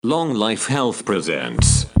Long Life Health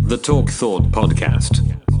presents the Talk Thought Podcast.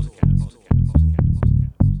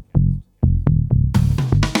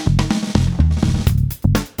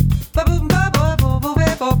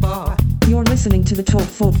 You're listening to the Talk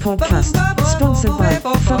Thought Podcast, sponsored by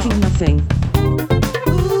fucking nothing.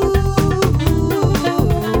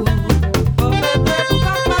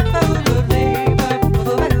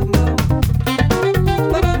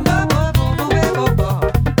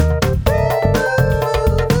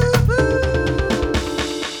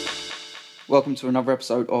 Welcome to another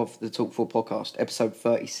episode of the Talk 4 Podcast, episode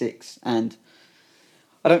 36, and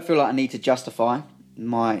I don't feel like I need to justify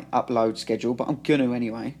my upload schedule, but I'm going to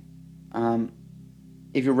anyway.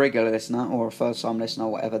 If you're a regular listener or a first-time listener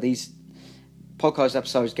or whatever, these podcast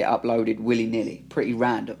episodes get uploaded willy-nilly, pretty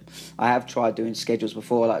random. I have tried doing schedules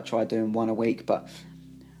before, like I tried doing one a week, but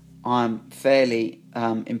I'm fairly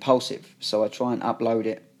impulsive, so I try and upload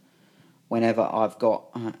it whenever I've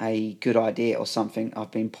got a good idea or something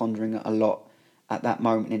I've been pondering a lot at that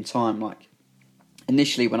moment in time. Like,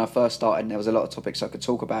 initially when I first started and there was a lot of topics I could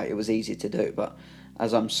talk about, it was easy to do, but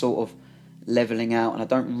as I'm sort of leveling out and I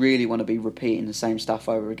don't really want to be repeating the same stuff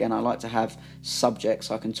over again, I like to have subjects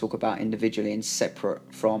I can talk about individually and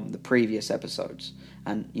separate from the previous episodes,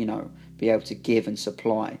 and, you know, be able to give and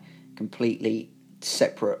supply completely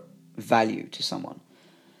separate value to someone.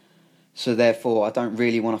 So therefore, I don't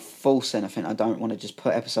really want to force anything. I don't want to just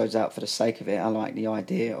put episodes out for the sake of it. I like the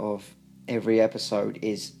idea of every episode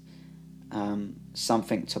is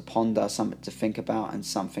something to ponder, something to think about, and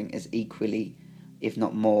something is equally, if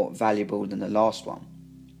not more, valuable than the last one.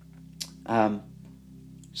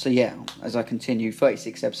 So yeah, as I continue,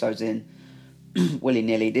 36 episodes in,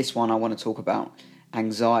 willy-nilly, this one I want to talk about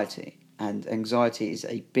anxiety. And anxiety is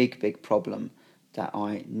a big problem that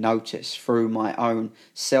I notice through my own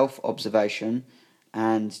self-observation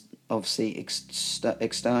and obviously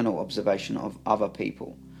external observation of other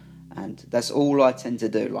people. And that's all I tend to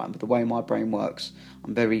do. Like, the way my brain works,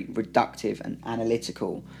 I'm very reductive and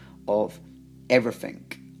analytical of everything.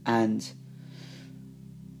 And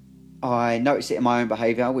I notice it in my own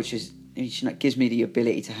behaviour, which gives me the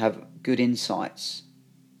ability to have good insights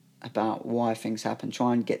about why things happen,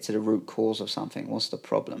 try and get to the root cause of something. What's the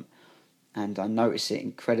problem? And I notice it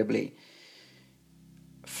incredibly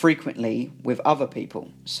frequently with other people.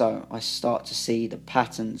 So I start to see the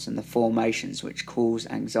patterns and the formations which cause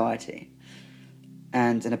anxiety.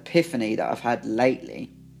 And an epiphany that I've had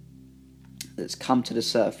lately that's come to the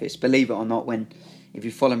surface, believe it or not, if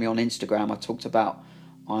you follow me on Instagram, I talked about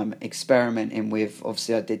I'm experimenting with,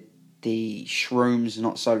 obviously I did the shrooms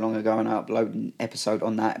not so long ago and I uploaded an episode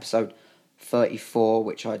on that, episode 34,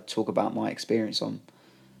 which I talk about my experience on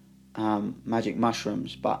magic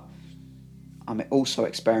mushrooms, but I'm also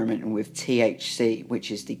experimenting with THC,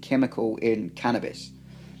 which is the chemical in cannabis.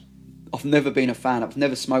 I've never been a fan. I've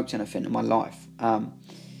never smoked anything in my life.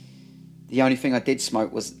 The only thing I did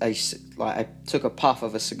smoke was I took a puff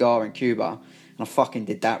of a cigar in Cuba, and I fucking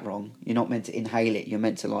did that wrong. You're not meant to inhale it. You're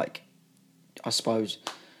meant to, like, I suppose,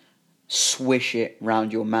 swish it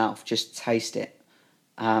round your mouth, just taste it.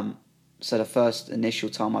 So the first initial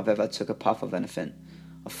time I've ever took a puff of anything,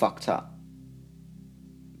 I fucked up.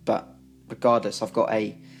 But regardless, I've got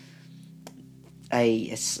a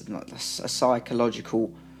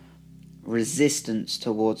psychological resistance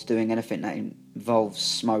towards doing anything that involves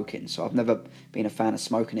smoking. So I've never been a fan of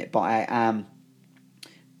smoking it, but I am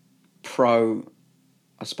pro,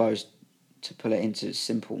 I suppose, to put it into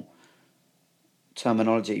simple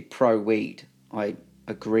terminology, pro weed. I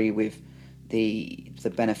agree with the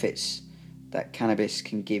benefits that cannabis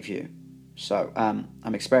can give you. So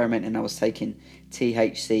I'm experimenting. I was taking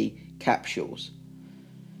THC capsules,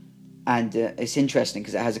 and it's interesting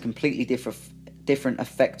because it has a completely different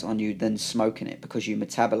effect on you than smoking it, because you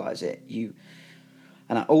metabolize it.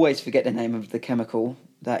 And I always forget the name of the chemical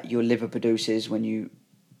that your liver produces when you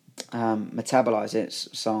metabolize it.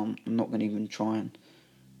 So I'm not going to even try and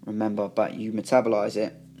remember. But you metabolize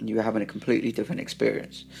it, and you're having a completely different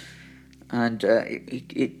experience. And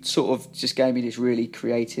it sort of just gave me this really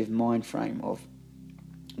creative mind frame of,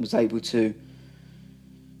 was able to,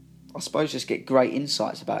 I suppose, just get great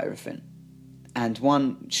insights about everything. And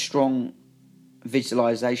one strong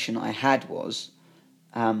visualization I had was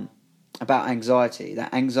about anxiety.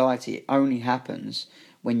 That anxiety only happens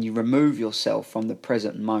when you remove yourself from the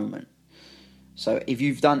present moment. So if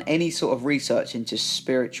you've done any sort of research into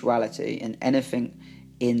spirituality and anything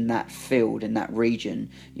in that field, in that region,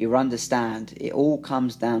 you understand it all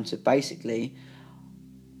comes down to basically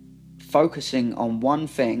focusing on one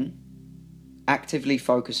thing actively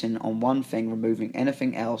focusing on one thing, removing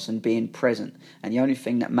anything else and being present. And the only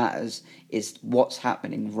thing that matters is what's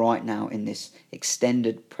happening right now in this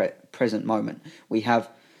extended present moment. We have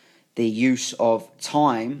the use of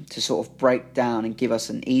time to sort of break down and give us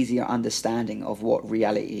an easier understanding of what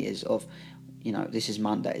reality is, of, this is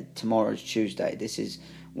Monday, tomorrow's Tuesday, this is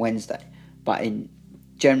Wednesday. But in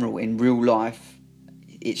general, in real life,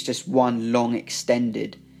 it's just one long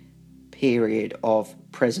extended period of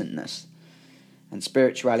presentness. And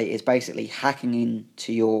spirituality is basically hacking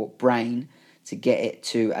into your brain to get it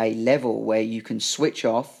to a level where you can switch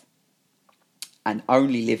off and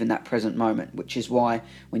only live in that present moment, which is why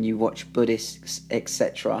when you watch Buddhists,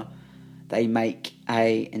 etc., they make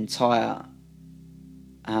a entire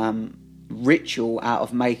ritual out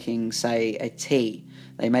of making, say, a tea.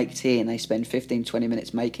 They make tea and they spend 15-20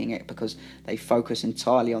 minutes making it because they focus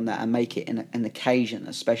entirely on that and make it an occasion,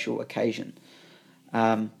 a special occasion.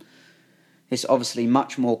 It's obviously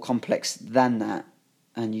much more complex than that,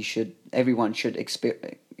 and everyone should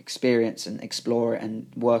experience and explore it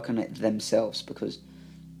and work on it themselves, because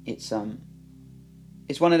it's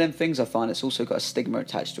one of them things I find it's also got a stigma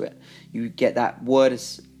attached to it. You get that word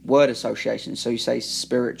association, so you say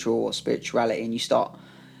spiritual or spirituality, and you start,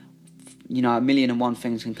 a million and one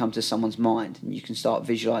things can come to someone's mind, and you can start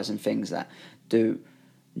visualizing things that do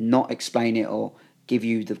not explain it or give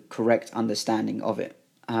you the correct understanding of it.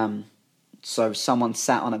 So someone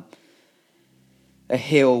sat on a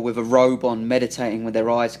hill with a robe on, meditating with their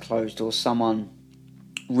eyes closed, or someone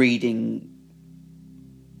reading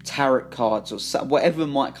tarot cards, or whatever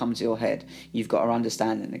might come to your head, you've got to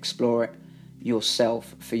understand and explore it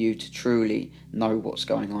yourself for you to truly know what's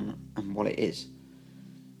going on and what it is.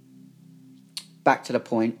 Back to the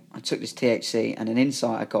point, I took this THC, and an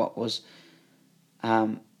insight I got was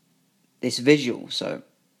this visual. So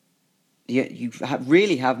you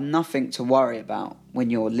really have nothing to worry about when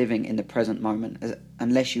you're living in the present moment,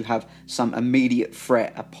 unless you have some immediate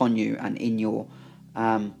threat upon you and in your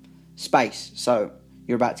space. So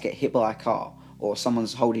you're about to get hit by a car, or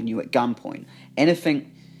someone's holding you at gunpoint.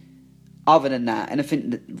 Anything other than that,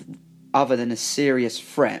 other than a serious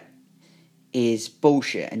threat, is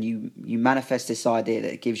bullshit, and you manifest this idea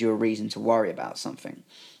that it gives you a reason to worry about something,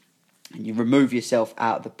 and you remove yourself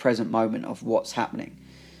out of the present moment of what's happening.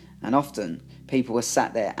 And often people are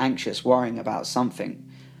sat there anxious, worrying about something,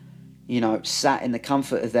 sat in the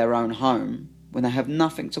comfort of their own home when they have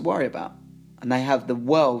nothing to worry about and they have the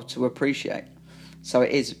world to appreciate. So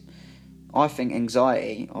it is, I think,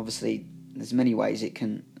 anxiety, obviously there's many ways it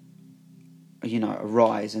can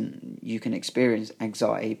arise and you can experience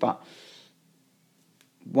anxiety, but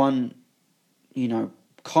one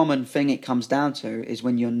common thing it comes down to is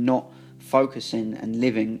when you're not focusing and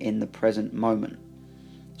living in the present moment.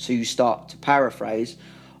 So you start to paraphrase,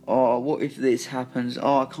 what if this happens?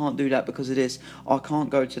 I can't do that because of this. I can't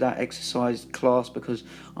go to that exercise class because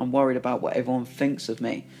I'm worried about what everyone thinks of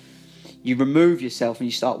me. You remove yourself and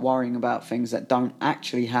you start worrying about things that don't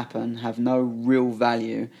actually happen, have no real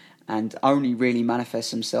value, and only really manifest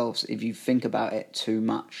themselves if you think about it too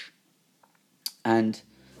much. And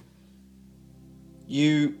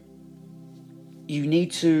you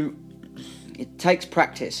need to, it takes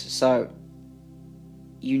practice, so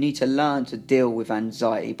you need to learn to deal with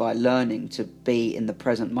anxiety by learning to be in the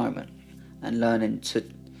present moment and learning to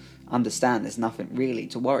understand there's nothing really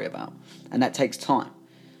to worry about. And that takes time,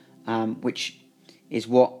 which is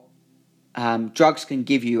what drugs can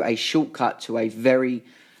give you, a shortcut to a very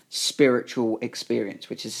spiritual experience,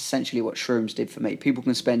 which is essentially what shrooms did for me. People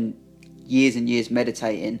can spend years and years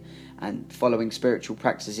meditating and following spiritual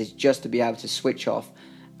practices just to be able to switch off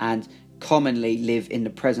and commonly live in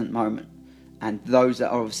the present moment. And those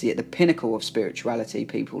that are obviously at the pinnacle of spirituality,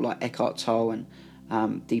 people like Eckhart Tolle and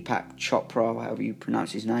Deepak Chopra, however you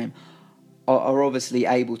pronounce his name, are obviously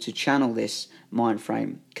able to channel this mind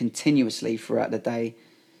frame continuously throughout the day,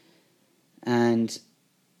 and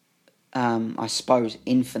I suppose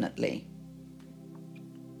infinitely.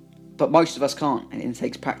 But most of us can't, and it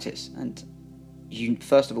takes practice, and you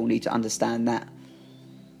first of all need to understand that.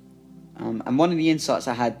 And one of the insights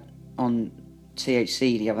I had on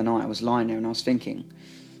THC the other night, I was lying there and I was thinking,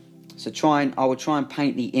 I would try and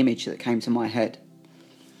paint the image that came to my head.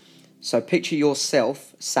 So picture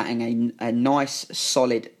yourself sat in a nice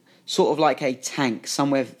solid, sort of like a tank,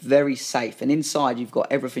 somewhere very safe, and inside you've got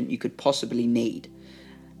everything you could possibly need.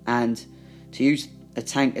 And to use a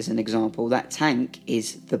tank as an example, that tank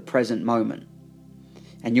is the present moment,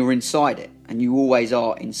 and you're inside it, and you always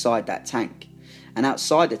are inside that tank. And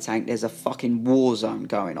outside the tank, there's a fucking war zone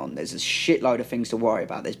going on. There's a shitload of things to worry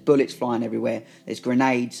about. There's bullets flying everywhere. There's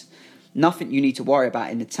grenades. Nothing you need to worry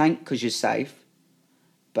about in the tank because you're safe.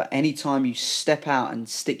 But anytime you step out and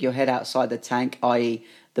stick your head outside the tank, i.e.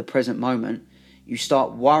 the present moment, you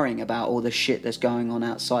start worrying about all the shit that's going on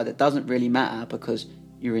outside that doesn't really matter because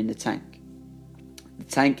you're in the tank. The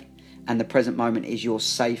tank and the present moment is your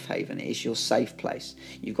safe haven. It is your safe place.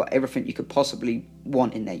 You've got everything you could possibly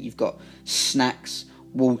want in there. You've got snacks,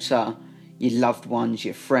 water, your loved ones,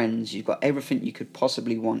 your friends. You've got everything you could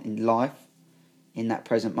possibly want in life in that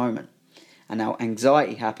present moment. And now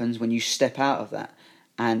anxiety happens when you step out of that.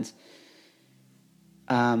 And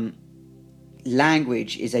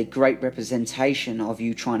language is a great representation of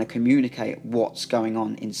you trying to communicate what's going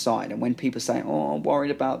on inside. And when people say, oh, I'm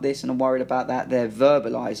worried about this and I'm worried about that, they're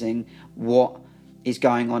verbalizing what is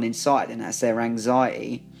going on inside. And that's their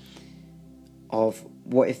anxiety of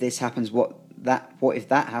what if this happens, what if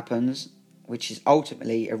that happens, which is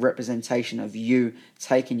ultimately a representation of you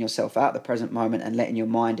taking yourself out of the present moment and letting your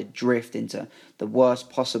mind drift into the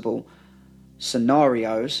worst possible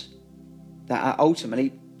scenarios that are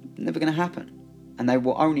ultimately never going to happen. And they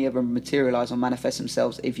will only ever materialize or manifest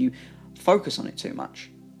themselves if you focus on it too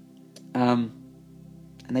much. And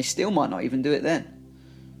they still might not even do it then.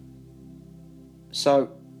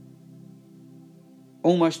 So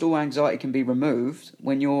almost all anxiety can be removed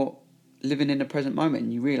when you're living in the present moment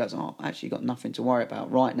and you realise, oh, I've actually got nothing to worry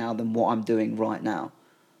about right now than what I'm doing right now.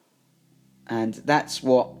 And that's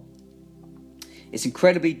what it's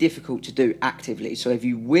incredibly difficult to do actively. So if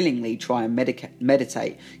you willingly try and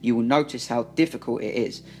meditate, you will notice how difficult it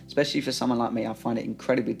is. Especially for someone like me, I find it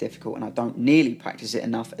incredibly difficult and I don't nearly practice it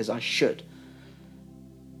enough as I should.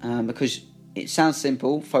 Because it sounds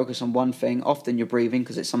simple, focus on one thing. Often you're breathing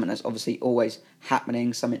because it's something that's obviously always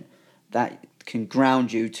happening, something that can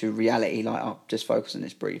ground you to reality, like, oh, just focus on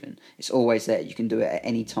this breathing. It's always there. You can do it at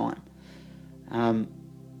any time. And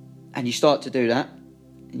you start to do that,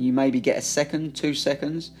 and you maybe get a second, 2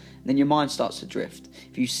 seconds, and then your mind starts to drift.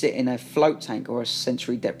 If you sit in a float tank or a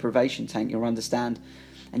sensory deprivation tank, you'll understand,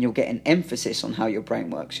 and you'll get an emphasis on how your brain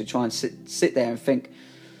works. You'll try and sit there and think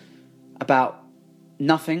about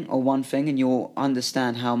nothing or one thing, and you'll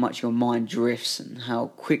understand how much your mind drifts and how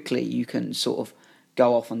quickly you can sort of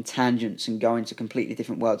go off on tangents and go into completely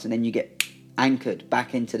different worlds, and then you get anchored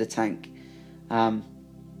back into the tank.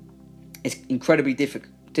 It's incredibly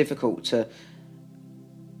difficult to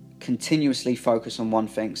continuously focus on one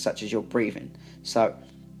thing, such as your breathing. So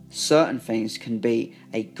certain things can be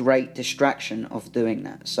a great distraction of doing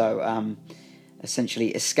that. So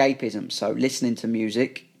essentially escapism. So listening to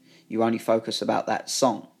music, you only focus about that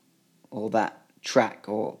song or that track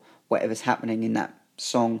or whatever's happening in that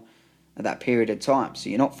song at that period of time. So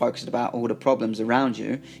you're not focused about all the problems around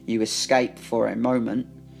you. You escape for a moment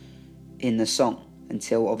in the song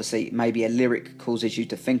until obviously maybe a lyric causes you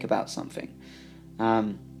to think about something.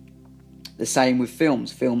 The same with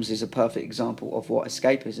films. Films is a perfect example of what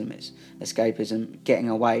escapism is. Escapism, getting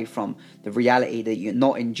away from the reality that you're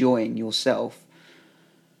not enjoying yourself.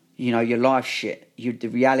 You know, your life's shit. The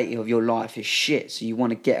reality of your life is shit, so you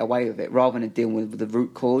want to get away with it. Rather than dealing with the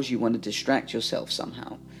root cause, you want to distract yourself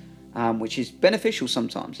somehow, which is beneficial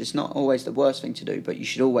sometimes. It's not always the worst thing to do, but you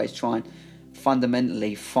should always try and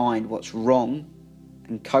fundamentally find what's wrong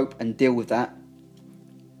and cope and deal with that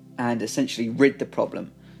and essentially rid the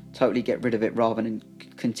problem. Totally get rid of it rather than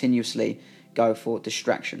continuously go for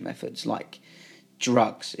distraction methods like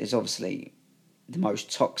drugs is obviously the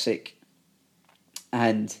most toxic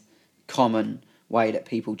and common way that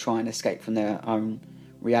people try and escape from their own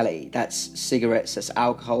reality. That's cigarettes, that's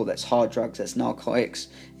alcohol, that's hard drugs, that's narcotics,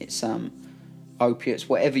 it's opiates,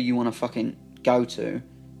 whatever you want to fucking go to.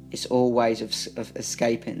 It's all ways of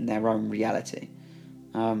escaping their own reality.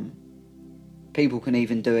 People can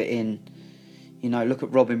even do it in, look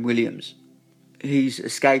at Robin Williams. His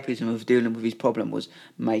escapism of dealing with his problem was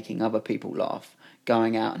making other people laugh,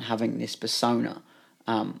 going out and having this persona.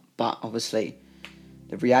 But obviously,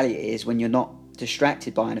 the reality is when you're not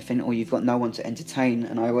distracted by anything or you've got no one to entertain,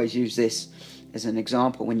 and I always use this as an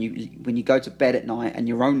example, when you go to bed at night and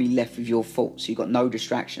you're only left with your thoughts, you've got no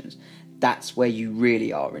distractions, that's where you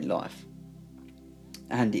really are in life.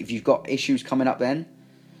 And if you've got issues coming up then,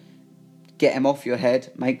 get them off your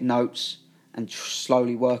head, make notes, and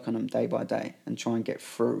slowly work on them day by day and try and get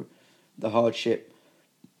through the hardship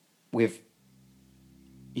with,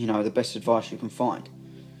 the best advice you can find.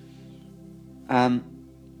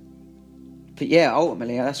 But yeah,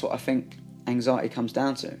 ultimately, that's what I think anxiety comes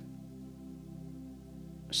down to.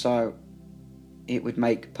 So it would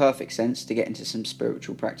make perfect sense to get into some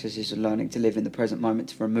spiritual practices of learning to live in the present moment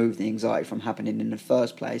to remove the anxiety from happening in the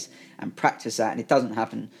first place and practice that. And it doesn't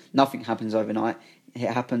happen, nothing happens overnight.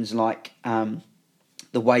 It happens like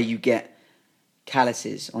the way you get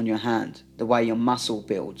calluses on your hand, the way your muscle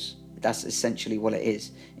builds. That's essentially what it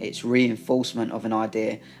is. It's reinforcement of an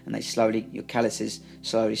idea, and your calluses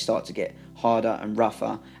slowly start to get harder and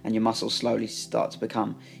rougher, and your muscles slowly start to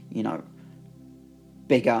become,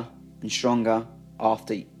 bigger and stronger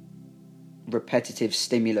after repetitive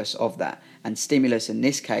stimulus of that. And stimulus in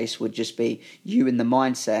this case would just be you in the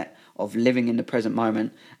mindset of living in the present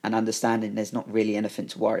moment and understanding there's not really anything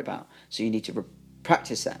to worry about. So you need to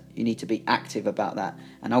practice that. You need to be active about that.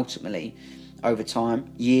 And ultimately, over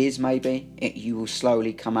time, years maybe, you will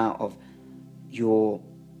slowly come out of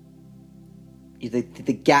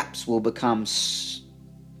the gaps will become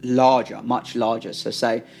larger, much larger. So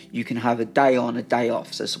say you can have a day on, a day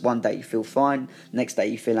off. So one day you feel fine, next day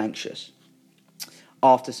you feel anxious.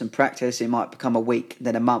 After some practice, it might become a week,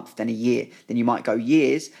 then a month, then a year. Then you might go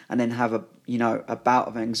years and then have a bout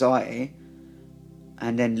of anxiety,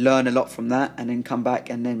 and then learn a lot from that, and then come back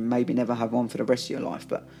and then maybe never have one for the rest of your life.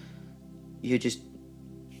 But you're just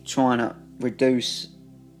trying to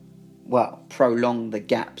prolong the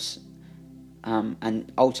gaps,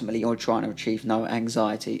 and ultimately you're trying to achieve no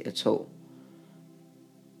anxiety at all.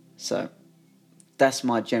 So that's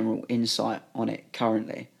my general insight on it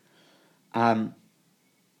currently.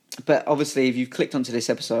 But obviously, if you've clicked onto this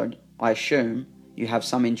episode, I assume you have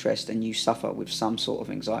some interest and you suffer with some sort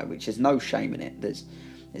of anxiety, which there's no shame in it. There's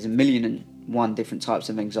 1,000,001 different types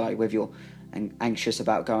of anxiety, whether you're anxious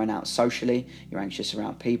about going out socially, you're anxious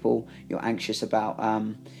around people, you're anxious about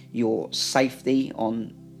your safety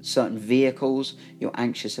on certain vehicles, you're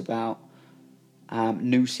anxious about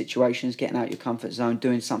new situations, getting out your comfort zone,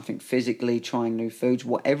 doing something physically, trying new foods,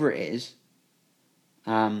 whatever it is.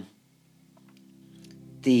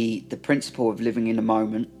 The principle of living in the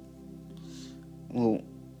moment will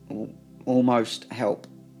almost help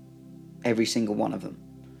every single one of them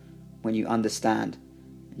when you understand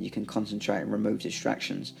and you can concentrate and remove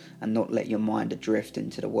distractions and not let your mind adrift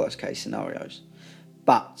into the worst case scenarios.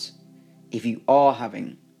 But if you are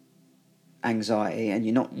having anxiety and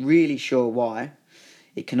you're not really sure why,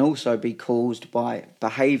 it can also be caused by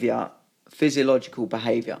physiological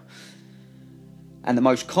behavior. And the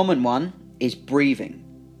most common one is breathing.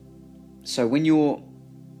 So when you're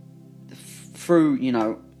through,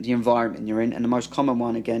 the environment you're in, and the most common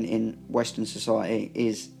one, again, in Western society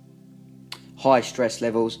is high stress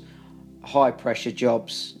levels, high pressure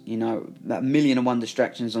jobs, 1,000,001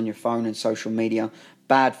 distractions on your phone and social media,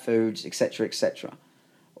 bad foods, etc., etc.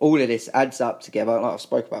 All of this adds up together. Like I've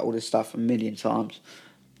spoke about all this stuff a million times,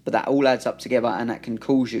 but that all adds up together, and that can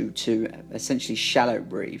cause you to essentially shallow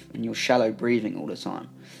breathe, and you're shallow breathing all the time.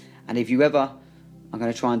 And if you ever, I'm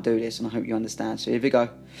going to try and do this, and I hope you understand. So here we go.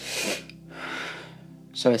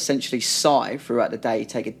 So essentially sigh throughout the day.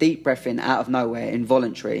 Take a deep breath in out of nowhere,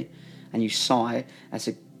 involuntary, and you sigh. That's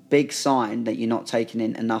a big sign that you're not taking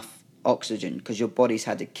in enough oxygen, because your body's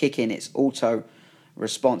had to kick in its auto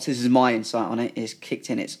response. This is my insight on it. It's kicked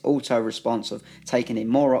in its auto response of taking in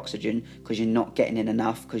more oxygen because you're not getting in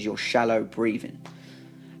enough because you're shallow breathing.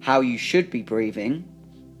 How you should be breathing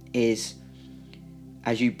is,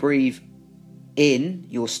 as you breathe in,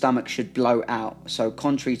 your stomach should blow out. So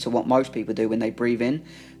contrary to what most people do when they breathe in,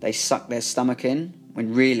 they suck their stomach in,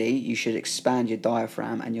 when really you should expand your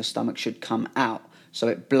diaphragm and your stomach should come out so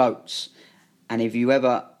it bloats. And if you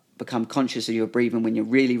ever become conscious of your breathing when you're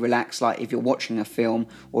really relaxed, like if you're watching a film,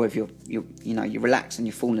 or if you're relaxed and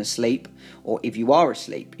you're falling asleep, or if you are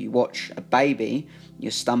asleep, you watch a baby,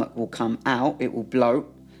 your stomach will come out, it will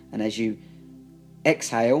bloat, and as you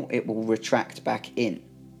exhale, it will retract back in.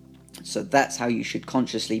 So that's how you should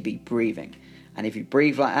consciously be breathing. And if you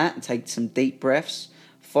breathe like that and take some deep breaths,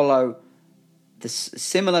 follow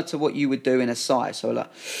similar to what you would do in a sigh. So like,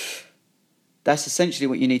 that's essentially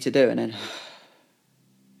what you need to do. And then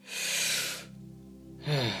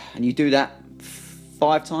and you do that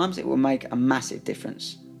 5 times, it will make a massive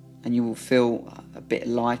difference, and you will feel a bit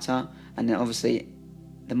lighter. And then obviously,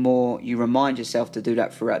 the more you remind yourself to do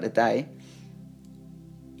that throughout the day,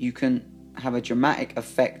 you can have a dramatic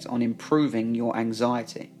effect on improving your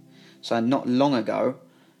anxiety. So not long ago,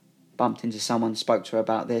 bumped into someone, spoke to her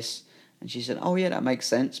about this, and she said, oh yeah, that makes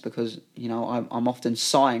sense, because I'm often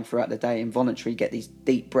sighing throughout the day, involuntary, get these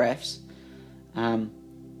deep breaths, and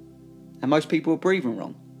most people are breathing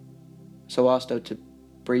wrong. So I asked her to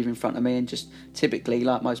breathe in front of me, and just typically,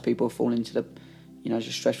 like most people, fall into the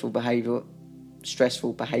just stressful behavioural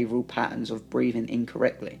patterns of breathing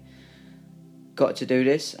incorrectly. Got her to do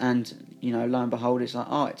this, and lo and behold, it's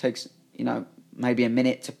like, it takes maybe a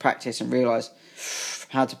minute to practice and realise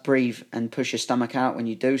how to breathe and push your stomach out when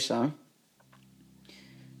you do so.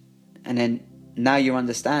 And then now you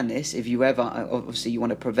understand this. If you ever, obviously you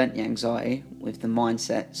want to prevent the anxiety with the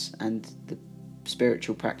mindsets and the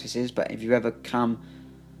spiritual practices, but if you ever come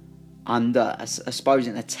under, I suppose,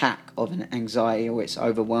 an attack of an anxiety, or it's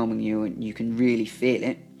overwhelming you and you can really feel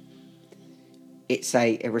it, it's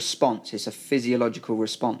a response. It's a physiological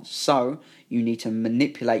response. So you need to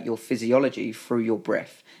manipulate your physiology through your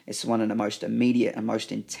breath. It's one of the most immediate and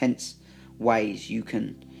most intense ways you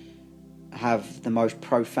can have the most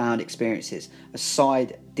profound experiences.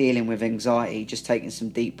 Aside dealing with anxiety, just taking some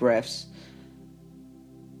deep breaths,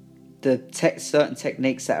 the certain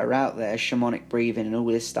techniques that are out there, shamanic breathing and all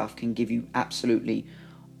this stuff, can give you absolutely,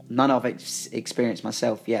 none I've experienced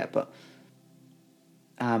myself yet, but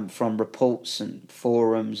from reports and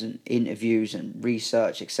forums and interviews and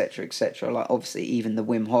research, etc., etc. Like obviously even the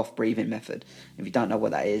Wim Hof breathing method. If you don't know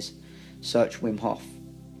what that is, search Wim Hof.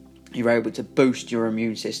 You're able to boost your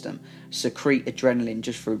immune system, secrete adrenaline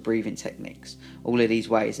just through breathing techniques. All of these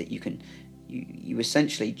ways that you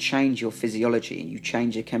essentially change your physiology and you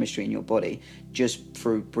change the chemistry in your body just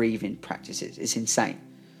through breathing practices. It's insane,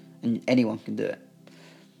 and anyone can do it.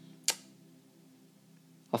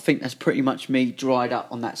 I think that's pretty much me dried up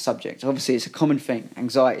on that subject. Obviously, it's a common thing.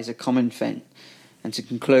 Anxiety is a common thing. And to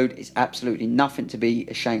conclude, it's absolutely nothing to be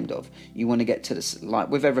ashamed of. You want to get to this, like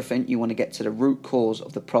with everything, you want to get to the root cause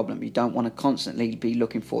of the problem. You don't want to constantly be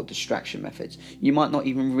looking for distraction methods. You might not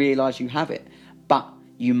even realise you have it, but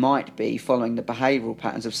you might be following the behavioural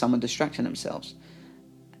patterns of someone distracting themselves.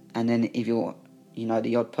 And then if you're,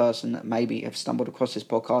 the odd person that maybe have stumbled across this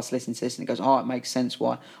podcast, listen to this and it goes, oh, it makes sense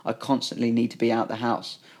why I constantly need to be out the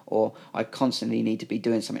house, or I constantly need to be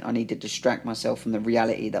doing something. I need to distract myself from the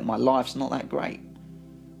reality that my life's not that great.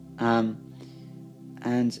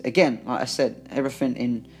 And again, like I said, everything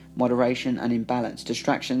in moderation and in balance.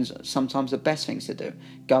 Distractions are sometimes the best things to do.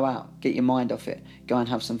 Go out, get your mind off it, go and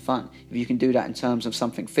have some fun. If you can do that in terms of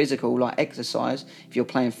something physical like exercise, if you're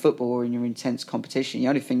playing football or in your intense competition, the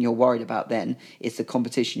only thing you're worried about then is the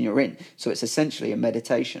competition you're in. So it's essentially a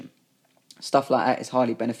meditation. Stuff like that is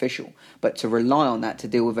highly beneficial. But to rely on that to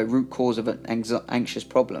deal with a root cause of an anxious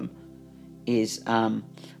problem is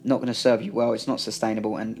not going to serve you well. It's not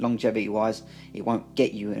sustainable, and longevity-wise, it won't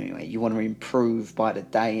get you anywhere. You want to improve by the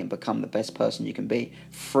day and become the best person you can be,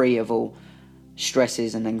 free of all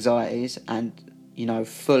stresses and anxieties, and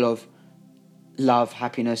full of love,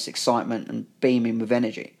 happiness, excitement, and beaming with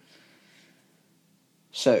energy.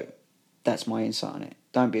 So that's my insight on it.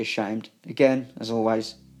 Don't be ashamed. Again, as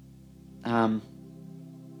always,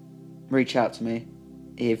 reach out to me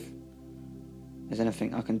if there's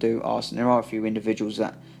anything I can do, ask. And there are a few individuals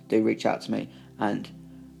that do reach out to me, and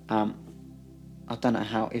I don't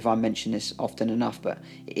know if I mention this often enough, but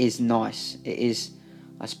it is nice. It is,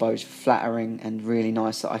 I suppose, flattering and really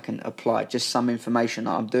nice that I can apply just some information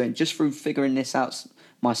that I'm doing just through figuring this out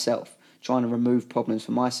myself, trying to remove problems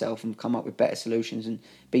for myself and come up with better solutions and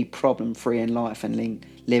be problem-free in life and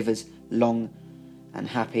live as long and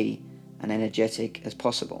happy and energetic as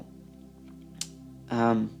possible.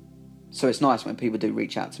 So it's nice when people do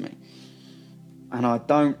reach out to me. And I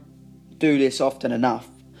don't do this often enough,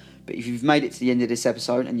 but if you've made it to the end of this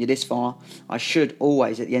episode and you're this far, I should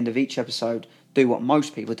always, at the end of each episode, do what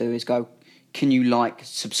most people do, is go, can you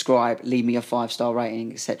subscribe, leave me a 5-star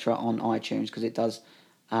rating, etc. on iTunes, because it does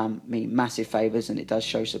me massive favours and it does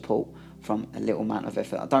show support from a little amount of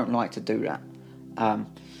effort. I don't like to do that.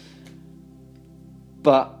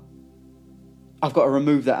 But I've got to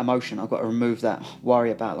remove that emotion. I've got to remove that worry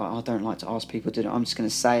about, I don't like to ask people to do it. I'm just going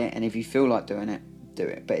to say it, and if you feel like doing it, do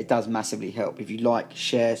it. But it does massively help. If you like,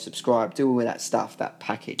 share, subscribe, do all of that stuff, that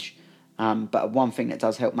package. But one thing that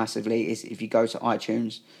does help massively is if you go to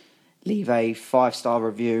iTunes, leave a 5-star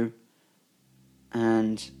review,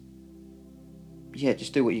 and yeah,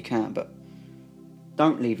 just do what you can. But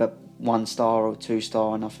don't leave a 1-star or 2-star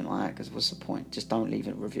or nothing like that, because what's the point? Just don't leave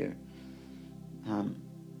a review. And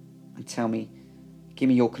give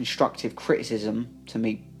me your constructive criticism to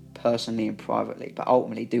me personally and privately, but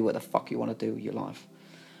ultimately do what the fuck you want to do with your life.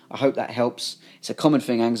 I hope that helps. It's a common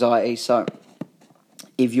thing, anxiety, so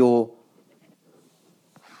if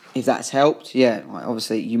that's helped, yeah,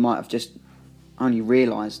 obviously you might have just only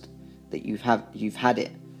realised that you've had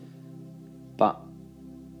it, but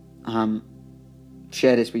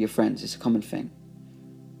share this with your friends. It's a common thing,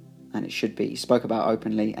 and it should be spoke about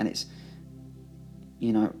openly, and it's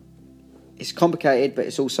it's complicated, but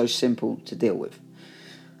it's also simple to deal with.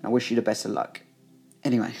 I wish you the best of luck.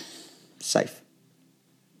 Anyway, safe.